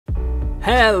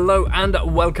Hello and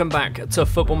welcome back to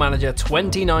Football Manager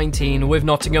 2019 with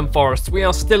Nottingham Forest. We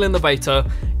are still in the beta.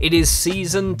 It is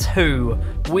Season 2.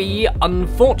 We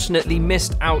unfortunately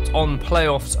missed out on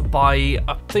playoffs by,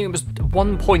 I think it was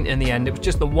 1 point in the end. It was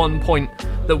just the 1 point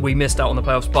that we missed out on the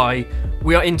playoffs by.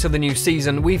 We are into the new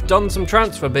season. We've done some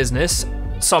transfer business,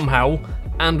 somehow,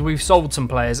 and we've sold some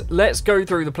players. Let's go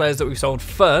through the players that we've sold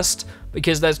first,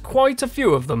 because there's quite a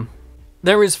few of them.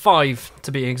 There is 5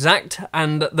 to be exact,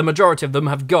 and the majority of them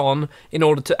have gone in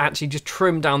order to actually just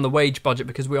trim down the wage budget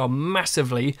because we are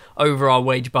massively over our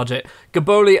wage budget.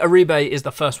 Gaboli Aribe is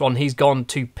the first one. He's gone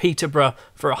to Peterborough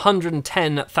for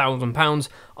 £110,000.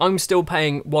 I'm still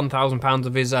paying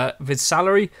 £1,000 of his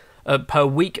salary per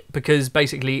week because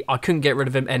basically I couldn't get rid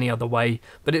of him any other way.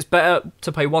 But it's better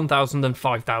to pay £1,000 than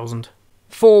 £5,000.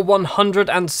 For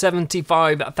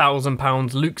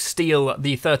 £175,000, Luke Steele,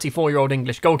 the 34-year-old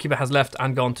English goalkeeper, has left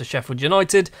and gone to Sheffield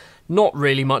United. Not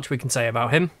really much we can say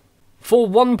about him. For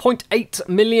 £1.8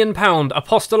 million,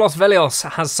 Apostolos Velios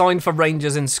has signed for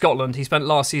Rangers in Scotland. He spent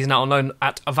last season out on loan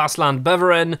at Vasland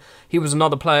Beveren. He was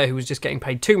another player who was just getting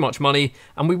paid too much money,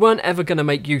 and we weren't ever going to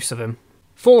make use of him.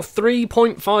 For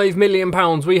 £3.5 million,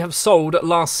 we have sold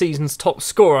last season's top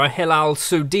scorer, Hilal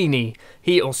Sudani.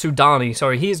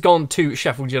 He's gone to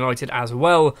Sheffield United as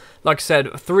well. Like I said,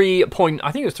 I think it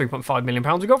was £3.5 million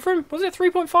we got for him. Was it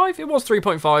 3.5? It was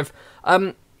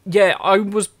 3.5. Yeah, I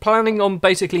was planning on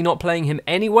basically not playing him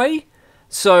anyway,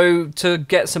 so to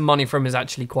get some money from him is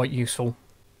actually quite useful.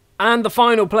 And the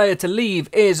final player to leave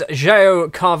is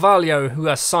João Carvalho, who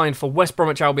has signed for West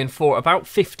Bromwich Albion for about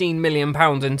 £15 million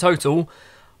in total.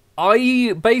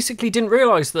 I basically didn't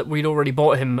realise that we'd already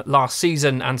bought him last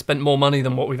season and spent more money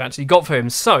than what we've actually got for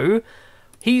him. So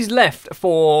he's left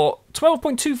for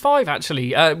 12.25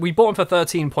 actually. We bought him for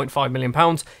 £13.5 million.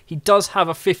 He does have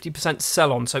a 50%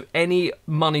 sell-on, so any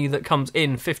money that comes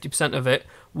in, 50% of it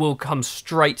will come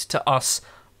straight to us,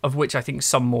 of which I think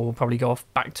some more will probably go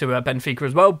off back to Benfica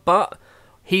as well. But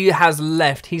he has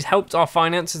left. He's helped our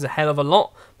finances a hell of a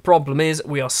lot. Problem is,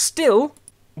 we are still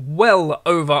well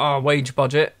over our wage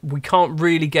budget. We can't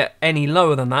really get any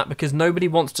lower than that because nobody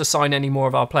wants to sign any more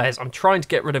of our players. I'm trying to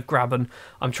get rid of Graben.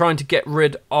 I'm trying to get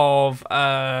rid of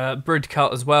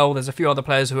Bridcut as well. There's a few other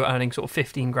players who are earning sort of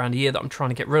 15 grand a year that I'm trying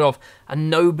to get rid of, and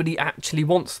nobody actually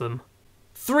wants them.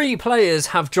 3 players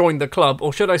have joined the club,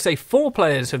 or should I say 4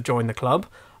 players have joined the club.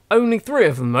 Only 3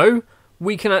 of them, though,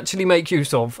 we can actually make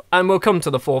use of, and we'll come to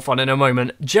the 4th one in a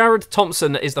moment. Jared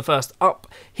Thompson is the first up.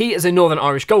 He is a Northern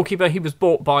Irish goalkeeper. He was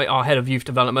bought by our head of youth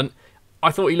development.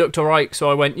 I thought he looked alright, so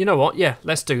I went, you know what, yeah,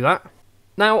 let's do that.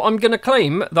 Now, I'm going to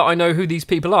claim that I know who these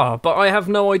people are, but I have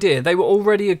no idea. They were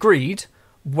already agreed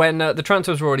when the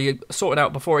transfers were already sorted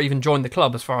out before I even joined the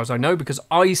club, as far as I know, because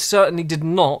I certainly did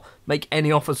not make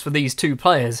any offers for these 2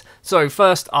 players. So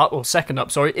second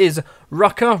up, is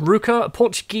Ruka, a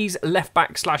Portuguese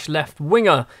left-back/left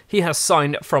winger. He has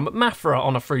signed from Mafra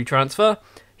on a free transfer.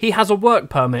 He has a work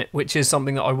permit, which is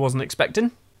something that I wasn't expecting.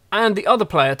 And the other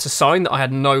player to sign that I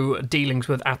had no dealings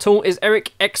with at all is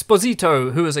Eric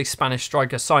Exposito, who is a Spanish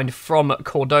striker signed from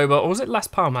Cordoba, or was it Las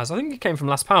Palmas? I think he came from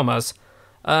Las Palmas.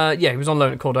 Yeah, he was on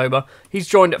loan at Cordoba. He's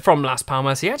joined from Las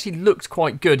Palmas. He actually looked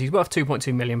quite good. He's worth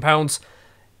 £2.2 million.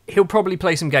 He'll probably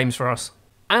play some games for us.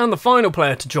 And the final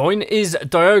player to join is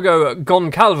Diogo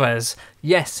Goncalves.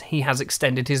 Yes, he has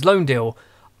extended his loan deal.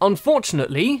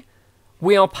 Unfortunately,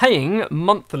 we are paying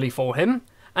monthly for him,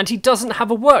 and he doesn't have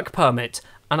a work permit.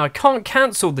 And I can't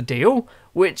cancel the deal,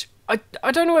 which I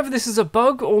don't know whether this is a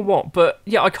bug or what, but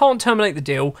yeah, I can't terminate the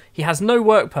deal. He has no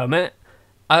work permit.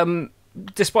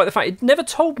 Despite the fact it never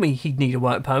told me he'd need a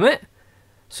work permit.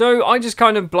 So I just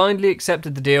kind of blindly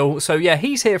accepted the deal. So yeah,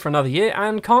 he's here for another year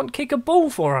and can't kick a ball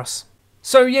for us.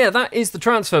 So yeah, that is the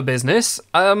transfer business.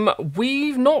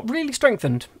 We've not really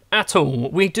strengthened at all.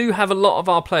 We do have a lot of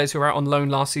our players who were out on loan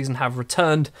last season have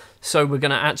returned, so we're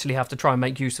going to actually have to try and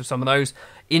make use of some of those.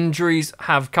 Injuries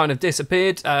have kind of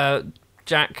disappeared.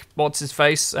 Jack, what's his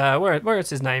face? Where is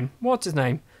his name? What's his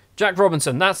name? Jack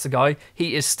Robinson, that's the guy.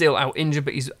 He is still out injured,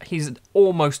 but he's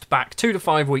almost back. 2 to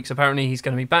 5 weeks, apparently, he's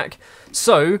going to be back.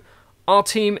 So, our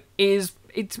team is...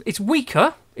 It's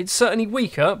weaker. It's certainly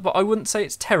weaker, but I wouldn't say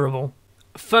it's terrible.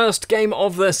 First game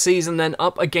of the season, then,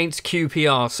 up against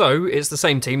QPR. So, it's the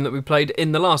same team that we played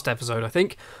in the last episode, I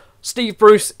think. Steve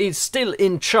Bruce is still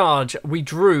in charge. We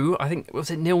drew, I think, was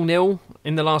it 0-0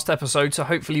 in the last episode, so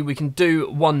hopefully we can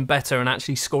do one better and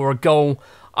actually score a goal.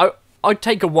 I'd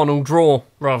take a 1-1 draw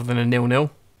rather than a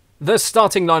 0-0. The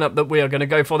starting lineup that we are going to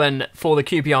go for then for the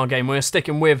QPR game, we're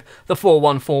sticking with the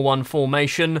 4-1-4-1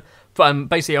 formation.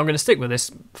 Basically, I'm going to stick with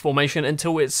this formation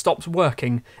until it stops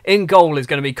working. In goal is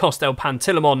going to be Costel,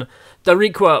 Pantilimon,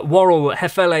 Darikwa, Worrell,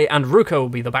 Hefele and Ruka will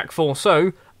be the back four.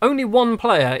 So, only one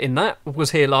player in that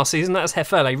was here last season. That's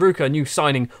Hefele. Ruka, new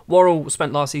signing. Worrell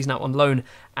spent last season out on loan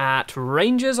at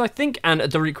Rangers, I think. And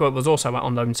Darikwa was also out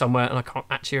on loan somewhere, and I can't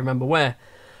actually remember where.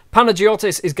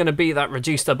 Panagiotis is going to be that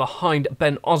reducer behind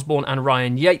Ben Osborne and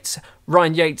Ryan Yates.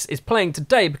 Ryan Yates is playing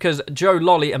today because Joe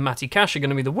Lolly and Matty Cash are going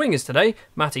to be the wingers today.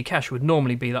 Matty Cash would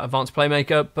normally be that advanced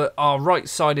playmaker, but our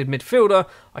right-sided midfielder,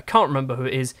 I can't remember who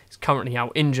it is currently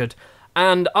out injured.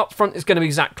 And up front is going to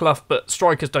be Zach Clough, but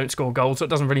strikers don't score goals, so it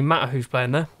doesn't really matter who's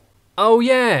playing there. Oh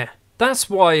yeah, that's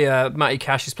why Matty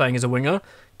Cash is playing as a winger,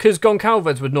 because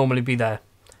Goncalves would normally be there.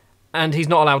 And he's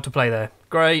not allowed to play there.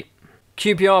 Great.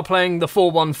 QPR playing the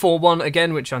 4-1-4-1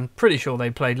 again, which I'm pretty sure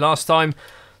they played last time.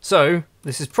 So,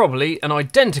 this is probably an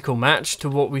identical match to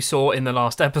what we saw in the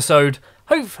last episode.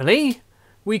 Hopefully,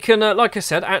 we can, like I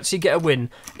said, actually get a win.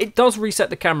 It does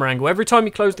reset the camera angle. Every time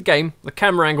you close the game, the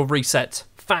camera angle resets.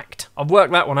 Fact. I've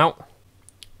worked that one out.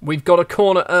 We've got a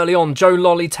corner early on. Joe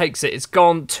Lolly takes it. It's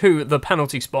gone to the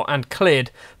penalty spot and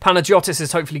cleared. Panagiotis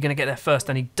is hopefully going to get there first,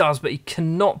 and he does, but he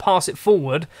cannot pass it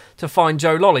forward to find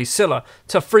Joe Lolly. Silla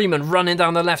to Freeman, running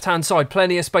down the left-hand side.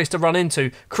 Plenty of space to run into.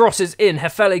 Crosses in.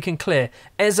 Hefele can clear.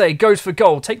 Eze goes for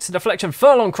goal. Takes the deflection.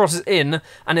 Furlong crosses in,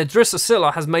 and Idrissa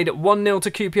Silla has made it 1-0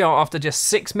 to QPR after just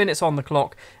 6 minutes on the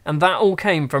clock, and that all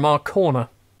came from our corner.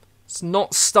 It's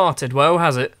not started well,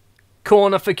 has it?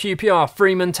 Corner for QPR.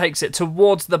 Freeman takes it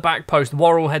towards the back post.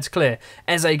 Worrell heads clear.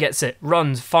 Eze gets it.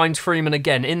 Runs. Finds Freeman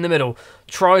again in the middle.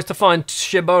 Tries to find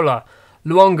Shibola.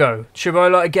 Luongo.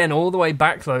 Shibola again all the way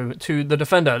back though to the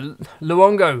defender.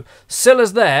 Luongo.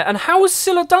 Silla's there. And how has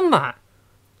Silla done that?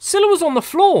 Silla was on the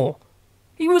floor.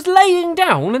 He was laying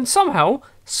down and somehow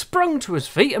sprung to his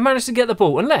feet and managed to get the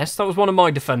ball. Unless that was one of my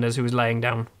defenders who was laying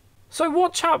down. So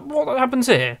what happens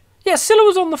here? Yeah, Silla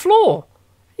was on the floor.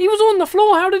 He was on the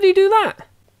floor. How did he do that?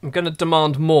 I'm going to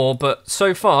demand more, but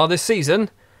so far this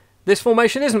season, this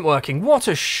formation isn't working. What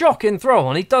a shocking throw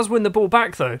on. He does win the ball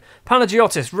back, though.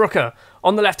 Panagiotis, Ruka,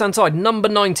 on the left-hand side, number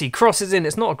 90, crosses in.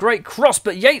 It's not a great cross,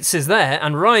 but Yates is there,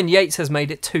 and Ryan Yates has made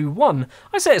it 2-1.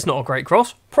 I say it's not a great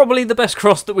cross. Probably the best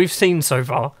cross that we've seen so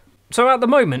far. So at the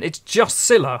moment, it's just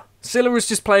Silla. Silla is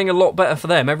just playing a lot better for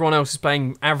them. Everyone else is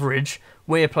playing average.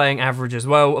 We're playing average as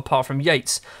well, apart from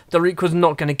Yates. Darikwa's was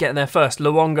not going to get there first.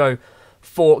 Luongo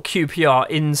for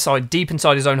QPR deep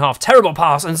inside his own half. Terrible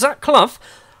pass, and Zach Clough,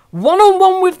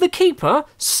 one-on-one with the keeper,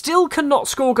 still cannot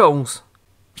score goals.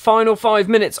 Final 5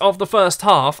 minutes of the first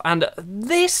half, and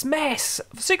this mess.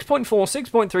 6.4,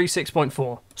 6.3,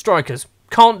 6.4. Strikers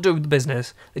can't do the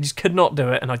business. They just could not do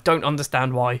it, and I don't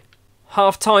understand why.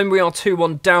 Half-time, we are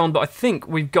 2-1 down, but I think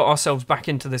we've got ourselves back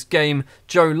into this game.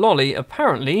 Joe Lolly,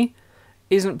 apparently,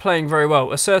 isn't playing very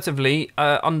well. Assertively,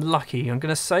 unlucky, I'm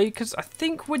going to say, because I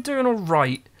think we're doing all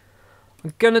right.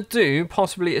 I'm going to do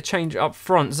possibly a change up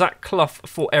front. Zach Clough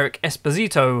for Eric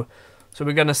Esposito. So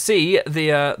we're going to see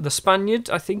the Spaniard,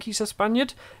 I think he's a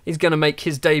Spaniard, is going to make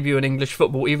his debut in English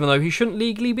football, even though he shouldn't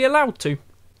legally be allowed to.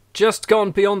 Just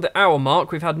gone beyond the hour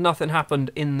mark. We've had nothing happen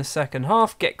in the second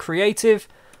half. Get creative.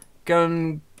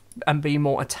 Go and be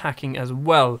more attacking as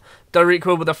well.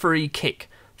 Darikwa with a free kick.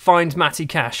 Finds Matty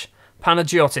Cash.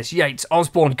 Panagiotis, Yates,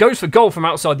 Osborne goes for goal from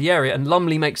outside the area, and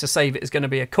Lumley makes a save. It is going to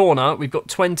be a corner. We've got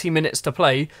 20 minutes to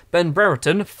play. Ben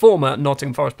Brereton, former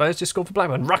Nottingham Forest player, has just scored for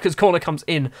Blackburn. Rucker's corner comes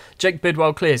in. Jake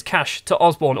Bidwell clears. Cash to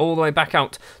Osborne, all the way back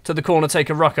out to the corner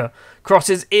taker Rucker.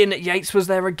 Crosses in. Yates was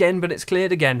there again, but it's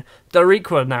cleared again.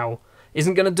 Darikwa now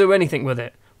isn't going to do anything with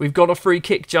it. We've got a free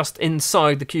kick just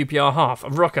inside the QPR half.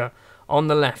 Rucker on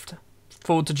the left.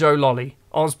 Forward to Joe Lolly.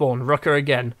 Osborne, Rucker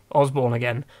again, Osborne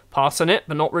again. Passing it,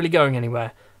 but not really going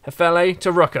anywhere. Hefele to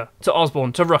Rucker, to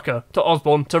Osborne, to Rucker, to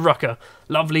Osborne, to Rucker.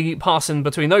 Lovely passing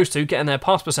between those two, getting their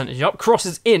pass percentage up.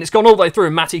 Crosses in, it's gone all the way through,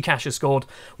 and Matty Cash has scored.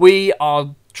 We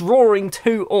are drawing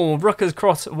 2-2. Rucker's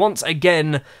cross once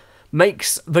again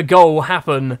makes the goal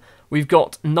happen. We've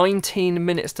got 19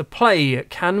 minutes to play.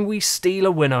 Can we steal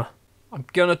a winner? I'm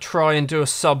going to try and do a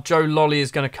sub. Joe Lolly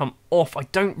is going to come off. I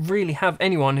don't really have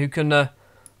anyone who can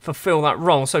fulfill that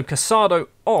role. So Casado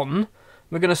on.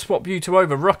 We're going to swap you two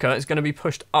over. Rucker is going to be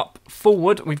pushed up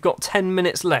forward. We've got 10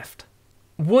 minutes left.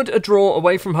 Would a draw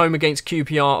away from home against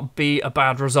QPR be a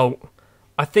bad result?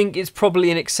 I think it's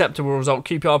probably an acceptable result.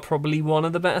 QPR are probably one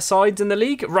of the better sides in the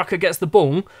league. Rucker gets the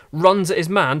ball, runs at his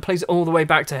man, plays it all the way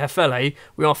back to Hefele.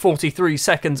 We are 43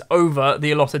 seconds over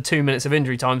the allotted 2 minutes of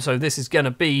injury time, so this is going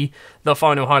to be the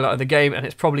final highlight of the game, and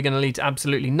it's probably going to lead to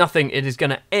absolutely nothing. It is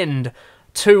going to end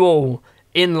 2-2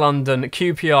 in London,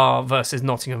 QPR versus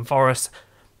Nottingham Forest.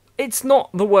 It's not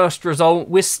the worst result.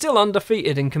 We're still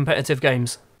undefeated in competitive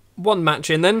games. One match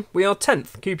in then, we are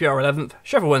 10th, QPR 11th,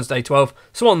 Sheffield Wednesday 12th,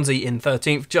 Swansea in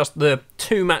 13th. Just the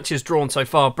 2 matches drawn so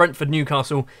far. Brentford,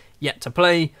 Newcastle yet to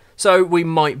play, so we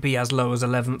might be as low as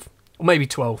 11th, or maybe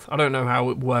 12th. I don't know how it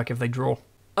would work if they draw.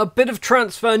 A bit of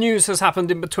transfer news has happened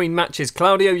in between matches.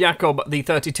 Claudio Jacob, the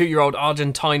 32-year-old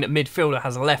Argentine midfielder,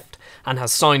 has left and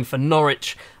has signed for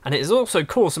Norwich, and it has also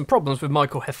caused some problems with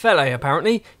Michael Hefele,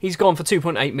 apparently. He's gone for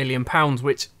 £2.8 million,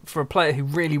 which, for a player who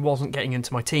really wasn't getting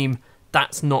into my team,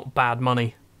 that's not bad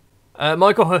money.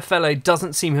 Michael Hefele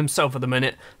doesn't seem himself at the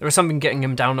minute. There is something getting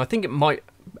him down. I think it might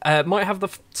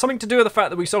have something to do with the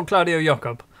fact that we sold Claudio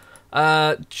Jacob.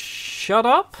 Shut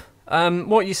up?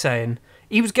 What are you saying?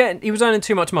 He was earning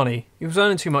too much money. We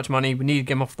needed to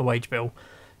get him off the wage bill.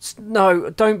 No,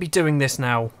 don't be doing this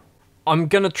now. I'm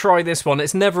going to try this one.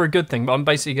 It's never a good thing, but I'm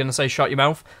basically going to say shut your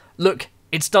mouth. Look,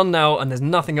 it's done now, and there's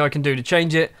nothing I can do to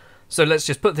change it. So let's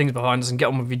just put things behind us and get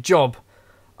on with your job.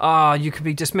 You can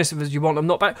be dismissive as you want. I'm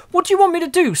not back. What do you want me to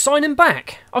do? Sign him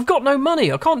back? I've got no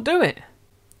money. I can't do it.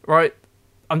 Right.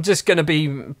 I'm just going to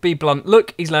be blunt.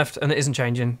 Look, he's left, and it isn't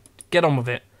changing. Get on with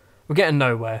it. We're getting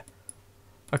nowhere.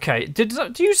 Okay, do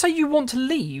you say you want to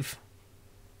leave?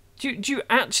 Do you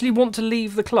actually want to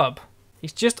leave the club?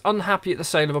 He's just unhappy at the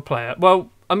sale of a player. Well,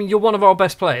 I mean, you're one of our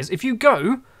best players. If you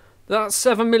go, that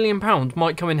 £7 million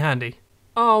might come in handy.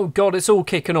 Oh, God, it's all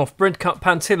kicking off. Brentcup,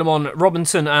 Pantilimon,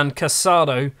 Robinson and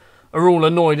Casado are all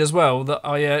annoyed as well that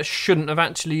I shouldn't have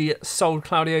actually sold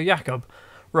Claudio Jacob.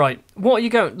 Right, what are you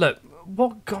going... Look,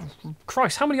 what... God,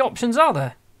 Christ, how many options are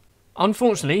there?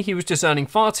 Unfortunately, he was just earning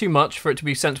far too much for it to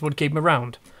be sensible to keep him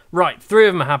around. Right, 3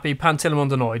 of them are happy,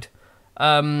 Pantilimon's annoyed.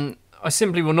 I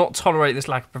simply will not tolerate this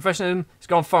lack of professionalism. It's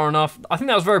gone far enough. I think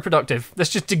that was very productive. Let's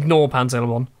just ignore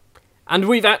Pantilimon. And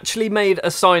we've actually made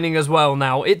a signing as well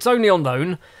now. It's only on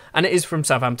loan, and it is from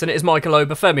Southampton. It is Michael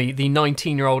Obafemi, the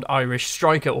 19-year-old Irish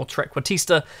striker or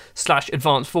trequartista /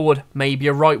 advanced forward, maybe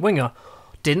a right winger.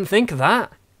 Didn't think of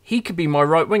that. He could be my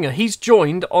right winger. He's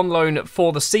joined on loan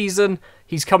for the season.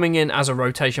 He's coming in as a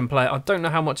rotation player. I don't know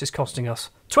how much it's costing us.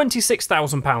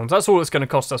 £26,000. That's all it's going to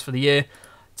cost us for the year.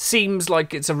 Seems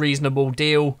like it's a reasonable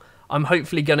deal. I'm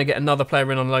hopefully going to get another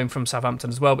player in on loan from Southampton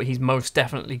as well, but he's most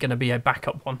definitely going to be a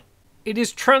backup one. It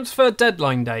is transfer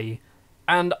deadline day,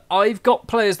 and I've got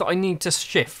players that I need to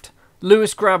shift.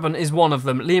 Lewis Graben is one of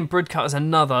them. Liam Bridcut is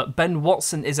another. Ben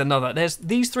Watson is another.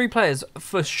 These 3 players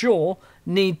for sure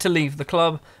need to leave the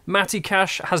club. Matty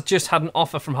Cash has just had an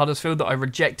offer from Huddersfield that I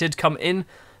rejected come in.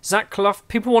 Zach Clough,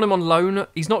 people want him on loan.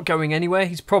 He's not going anywhere.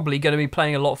 He's probably going to be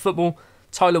playing a lot of football.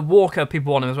 Tyler Walker,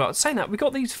 people want him as well. Saying that, we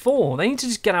got these 4. They need to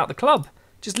just get out of the club.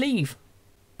 Just leave.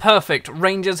 Perfect.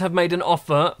 Rangers have made an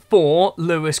offer for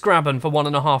Lewis Graben for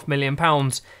 £1.5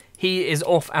 million. He is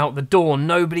off out the door.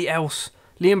 Nobody else.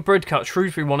 Liam Bridcut,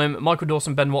 Shrewsbury want him. Michael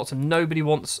Dawson, Ben Watson. Nobody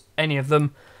wants any of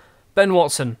them. Ben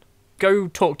Watson, go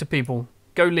talk to people.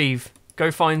 Go leave. Go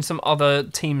find some other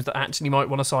teams that actually might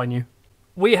want to sign you.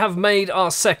 We have made our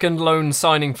second loan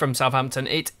signing from Southampton.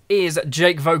 It is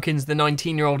Jake Vokins, the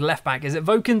 19-year-old left-back. Is it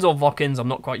Vokins or Vokins? I'm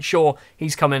not quite sure.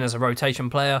 He's come in as a rotation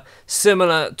player.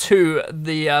 Similar to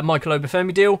the Michael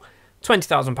Obafemi deal,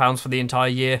 £20,000 for the entire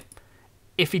year.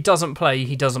 If he doesn't play,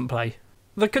 he doesn't play.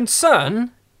 The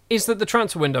concern is that the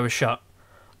transfer window is shut.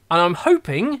 And I'm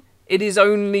hoping it is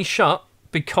only shut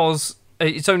because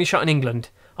it's only shut in England.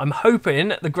 I'm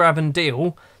hoping the Graben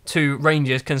deal to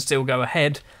Rangers can still go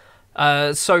ahead.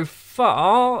 So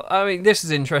far, I mean, this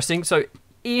is interesting. So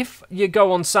if you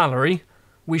go on salary,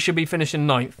 we should be finishing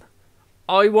 9th.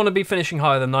 I want to be finishing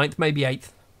higher than 9th, maybe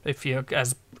 8th, if you're,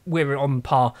 as we're on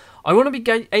par. I want to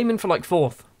be aiming for like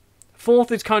 4th.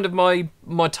 4th is kind of my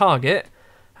target.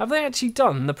 Have they actually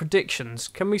done the predictions?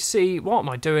 Can we see? What am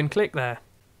I doing? Click there.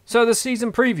 So the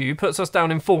season preview puts us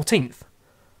down in 14th.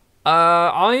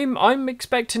 I'm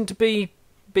expecting to be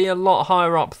a lot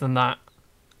higher up than that.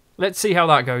 Let's see how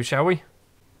that goes, shall we?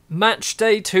 Match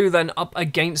day 2 then up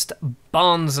against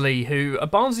Barnsley, who are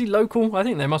Barnsley local? I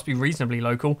think they must be reasonably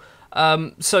local.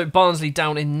 So Barnsley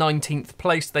down in 19th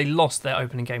place. They lost their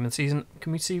opening game of the season.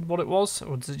 Can we see what it was?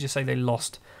 Or did it just say they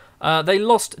lost? They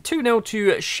lost 2-0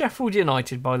 to Sheffield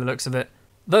United by the looks of it.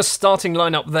 The starting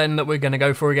lineup then that we're going to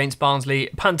go for against Barnsley.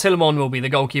 Pantilimon will be the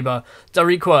goalkeeper.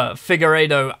 Darikwa,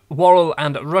 Figueiredo, Worrell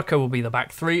and Rucker will be the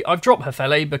back 3. I've dropped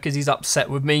Hefele because he's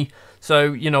upset with me.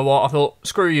 So, you know what, I thought,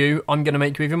 screw you, I'm going to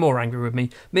make you even more angry with me.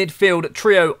 Midfield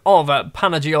trio of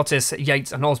Panagiotis,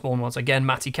 Yates and Osborne once again.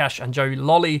 Matty Cash and Joe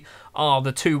Lolly are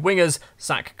the 2 wingers.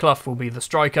 Zach Clough will be the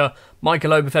striker.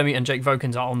 Michael Obafemi and Jake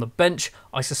Vokins are on the bench.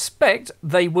 I suspect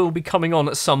they will be coming on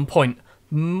at some point.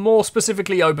 More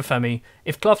specifically, Obafemi.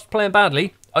 If Clough's playing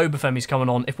badly, Obafemi's coming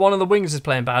on. If one of the wings is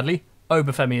playing badly,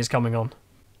 Obafemi is coming on.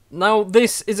 Now,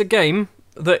 this is a game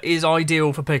that is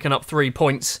ideal for picking up 3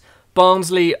 points.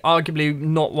 Barnsley, arguably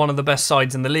not one of the best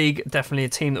sides in the league. Definitely a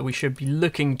team that we should be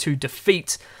looking to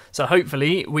defeat. So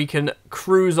hopefully we can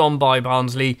cruise on by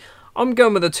Barnsley. I'm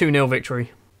going with a 2-0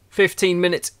 victory. 15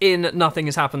 minutes in, nothing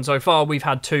has happened so far. We've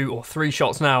had 2 or 3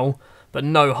 shots now, but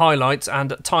no highlights,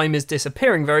 and time is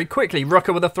disappearing very quickly.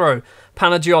 Rucker with a throw.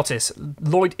 Panagiotis.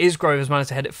 Lloyd Isgrove has managed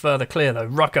to head it further clear, though.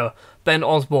 Rucker. Ben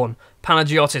Osborne.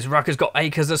 Panagiotis. Rucker's got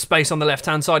acres of space on the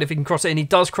left-hand side if he can cross it in. He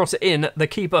does cross it in. The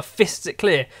keeper fists it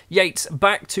clear. Yates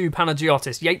back to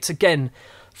Panagiotis. Yates again.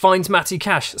 Finds Matty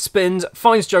Cash, spins,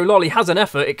 finds Joe Lolly, has an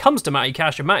effort, it comes to Matty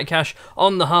Cash, and Matty Cash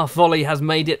on the half volley has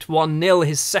made it 1-0,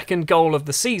 his second goal of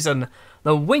the season.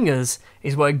 The wingers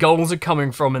is where goals are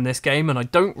coming from in this game, and I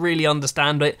don't really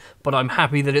understand it, but I'm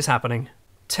happy that it's happening.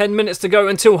 10 minutes to go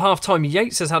until half-time.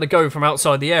 Yates has had a go from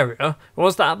outside the area.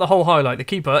 Was that the whole highlight? The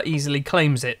keeper easily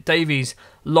claims it. Davies,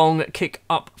 long kick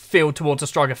upfield towards the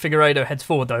striker. Figueiredo heads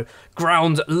forward though.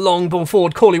 Ground, long ball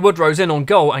forward. Corley Woodrow's in on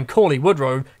goal, and Corley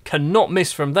Woodrow cannot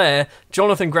miss from there.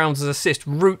 Jonathan Grounds' assist,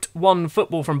 Route 1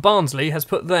 football from Barnsley, has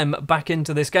put them back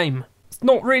into this game. It's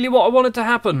not really what I wanted to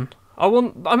happen. I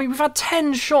mean, we've had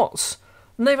 10 shots.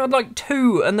 And they've had like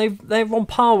 2, and they're on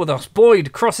par with us.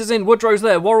 Boyd crosses in, Woodrow's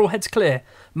there, Worrell heads clear.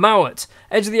 Mowat,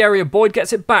 edge of the area, Boyd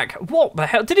gets it back. What the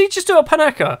hell? Did he just do a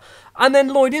Paneka? And then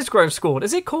Lloyd Isgrove scored.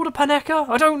 Is it called a Paneka?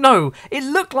 I don't know. It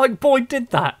looked like Boyd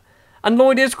did that. And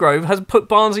Lloyd Isgrove has put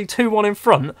Barnsley 2-1 in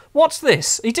front. What's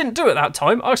this? He didn't do it that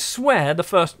time. I swear the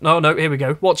first... No, here we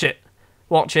go. Watch it.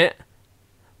 Watch it.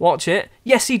 Watch it.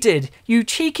 Yes, he did. You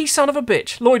cheeky son of a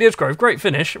bitch. Lloyd Isgrove, great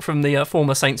finish from the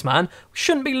former Saints man.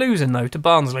 Shouldn't be losing, though, to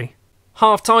Barnsley.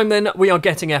 Half-time, then, we are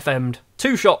getting FM'd.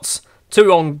 2 shots,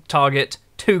 2 on target,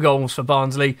 2 goals for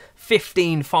Barnsley.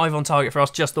 15, 5 on target for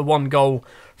us, just the 1 goal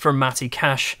from Matty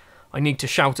Cash. I need to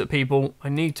shout at people. I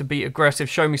need to be aggressive.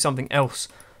 Show me something else.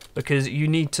 Because you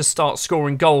need to start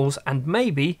scoring goals and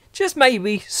maybe, just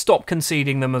maybe, stop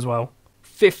conceding them as well.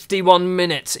 51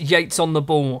 minutes. Yates on the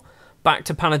ball. Back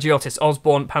to Panagiotis,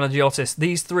 Osborne, Panagiotis.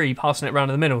 These 3 passing it round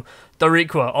in the middle.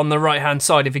 Dariqua on the right-hand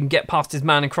side. If he can get past his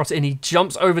man and cross it in, he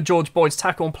jumps over George Boyd's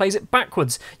tackle and plays it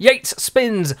backwards. Yates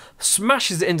spins,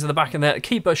 smashes it into the back of there. The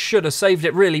keeper should have saved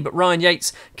it, really, but Ryan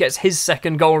Yates gets his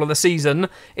second goal of the season.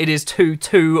 It is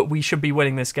 2-2. We should be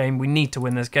winning this game. We need to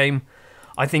win this game.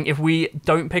 I think if we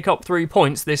don't pick up 3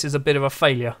 points, this is a bit of a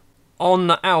failure.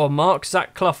 On our mark,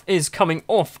 Zach Clough is coming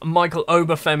off. Michael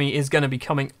Obafemi is going to be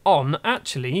coming on.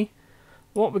 Actually...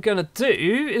 what we're going to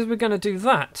do is we're going to do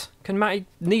that.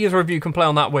 Neither of you can play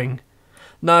on that wing.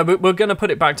 No, but we're going to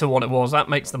put it back to what it was. That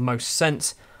makes the most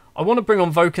sense. I want to bring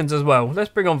on Vokins as well. Let's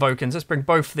bring on Vokins. Let's bring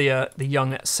both the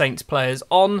young Saints players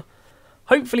on.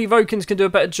 Hopefully Vokins can do a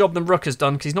better job than Rucker's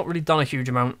done, because he's not really done a huge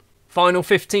amount. Final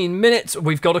 15 minutes.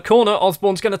 We've got a corner.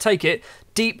 Osborne's going to take it.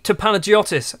 Deep to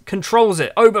Panagiotis. Controls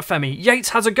it. Obafemi. Yates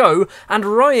has a go. And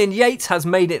Ryan Yates has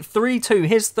made it 3-2.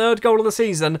 His 3rd goal of the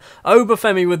season.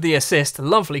 Obafemi with the assist.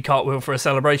 Lovely cartwheel for a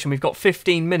celebration. We've got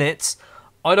 15 minutes.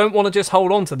 I don't want to just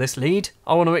hold on to this lead.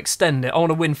 I want to extend it. I want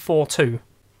to win 4-2.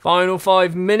 Final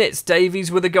 5 minutes.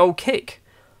 Davies with a goal kick.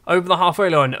 Over the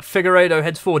halfway line, Figueiredo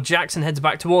heads forward, Jackson heads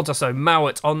back towards us, so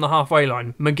Mowat on the halfway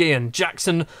line, McGeehan,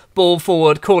 Jackson, ball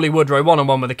forward, Corley Woodrow,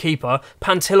 one-on-one with the keeper,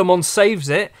 Pantilimon saves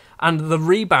it, and the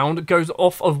rebound goes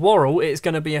off of Worrell. It's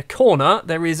going to be a corner.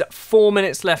 There is 4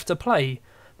 minutes left to play.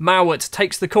 Mowat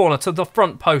takes the corner to the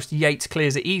front post, Yates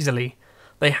clears it easily.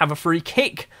 They have a free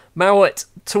kick. Mowat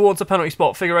towards the penalty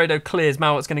spot, Figueiredo clears,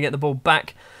 Mowat's going to get the ball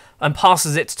back. And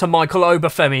passes it to Michael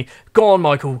Obafemi. Go on,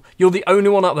 Michael. You're the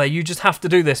only one up there. You just have to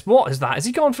do this. What is that? Is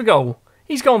he gone for goal?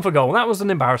 He's gone for goal. That was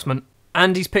an embarrassment.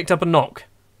 And he's picked up a knock.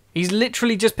 He's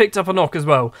literally just picked up a knock as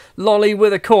well. Lolly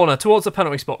with a corner towards the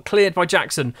penalty spot. Cleared by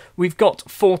Jackson. We've got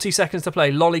 40 seconds to play.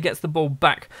 Lolly gets the ball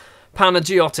back.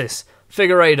 Panagiotis.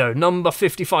 Figueiredo. Number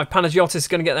 55. Panagiotis is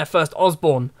going to get there first.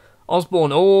 Osborne.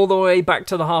 Osborne all the way back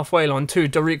to the halfway line to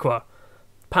Dariqua.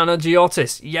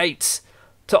 Panagiotis. Yates.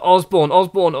 To Osborne.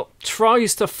 Osborne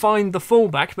tries to find the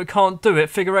fullback but can't do it.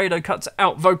 Figueiredo cuts it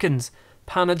out. Vokins.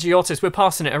 Panagiotis. We're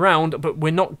passing it around but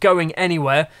we're not going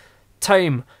anywhere.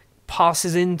 Tame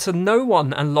passes into no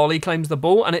one and Lolly claims the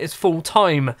ball and it is full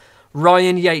time.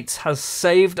 Ryan Yates has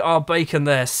saved our bacon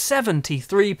there.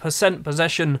 73%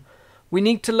 possession. We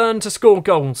need to learn to score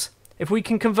goals. If we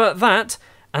can convert that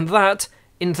and that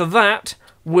into that,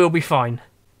 we'll be fine.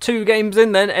 2 games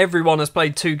in then. Everyone has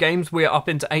played 2 games. We're up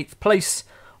into 8th place.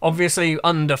 Obviously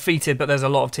undefeated, but there's a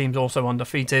lot of teams also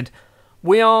undefeated.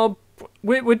 We're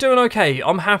doing okay.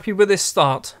 I'm happy with this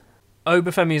start.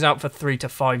 Obafemi is out for 3 to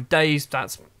 5 days.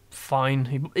 That's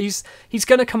fine. He's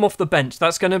going to come off the bench.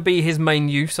 That's going to be his main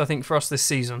use, I think, for us this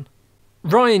season.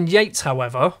 Ryan Yates,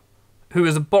 however, who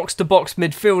is a box-to-box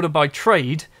midfielder by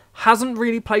trade, hasn't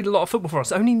really played a lot of football for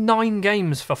us. Only 9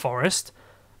 games for Forest,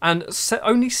 and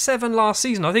only 7 last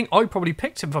season. I think I probably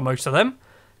picked him for most of them.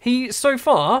 He, so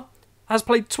far, has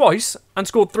played twice and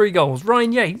scored 3 goals.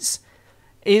 Ryan Yates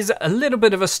is a little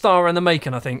bit of a star in the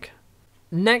making, I think.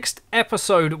 Next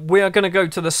episode, we are going to go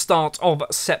to the start of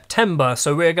September.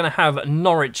 So we're going to have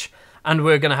Norwich and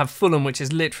we're going to have Fulham, which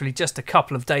is literally just a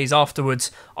couple of days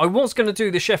afterwards. I was going to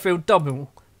do the Sheffield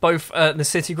double, both at the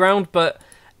City Ground, but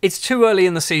it's too early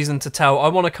in the season to tell. I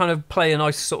want to kind of play a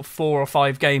nice sort of 4 or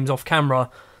 5 games off camera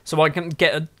so I can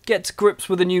get to grips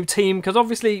with a new team, because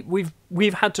obviously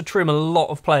we've had to trim a lot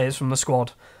of players from the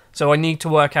squad. So I need to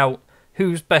work out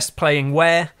who's best playing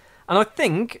where. And I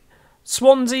think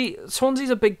Swansea's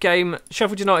a big game.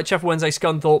 Sheffield United, Sheffield Wednesday,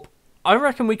 Scunthorpe. I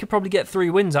reckon we could probably get 3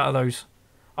 wins out of those.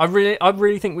 I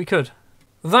really think we could.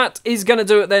 That is going to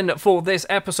do it then for this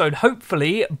episode.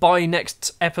 Hopefully, by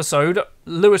next episode,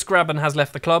 Lewis Grabban has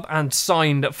left the club and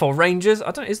signed for Rangers.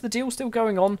 Is the deal still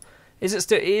going on? It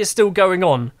is still going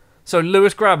on. So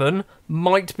Lewis Grabban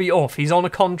might be off. He's on a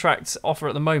contract offer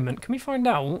at the moment. Can we find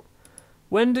out?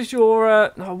 When does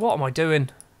your... what am I doing?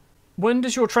 When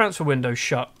does your transfer window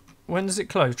shut? When does it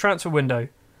close? Transfer window.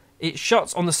 It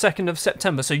shuts on the 2nd of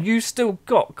September. So you've still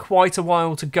got quite a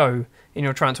while to go in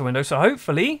your transfer window. So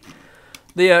hopefully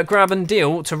the Grabban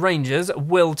deal to Rangers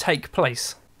will take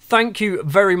place. Thank you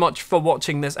very much for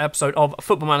watching this episode of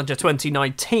Football Manager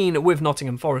 2019 with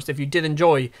Nottingham Forest. If you did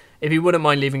enjoy, if you wouldn't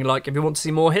mind leaving a like, if you want to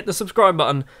see more, hit the subscribe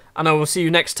button. And I will see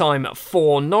you next time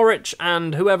for Norwich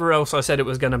and whoever else I said it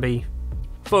was going to be.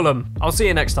 Fulham. I'll see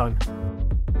you next time.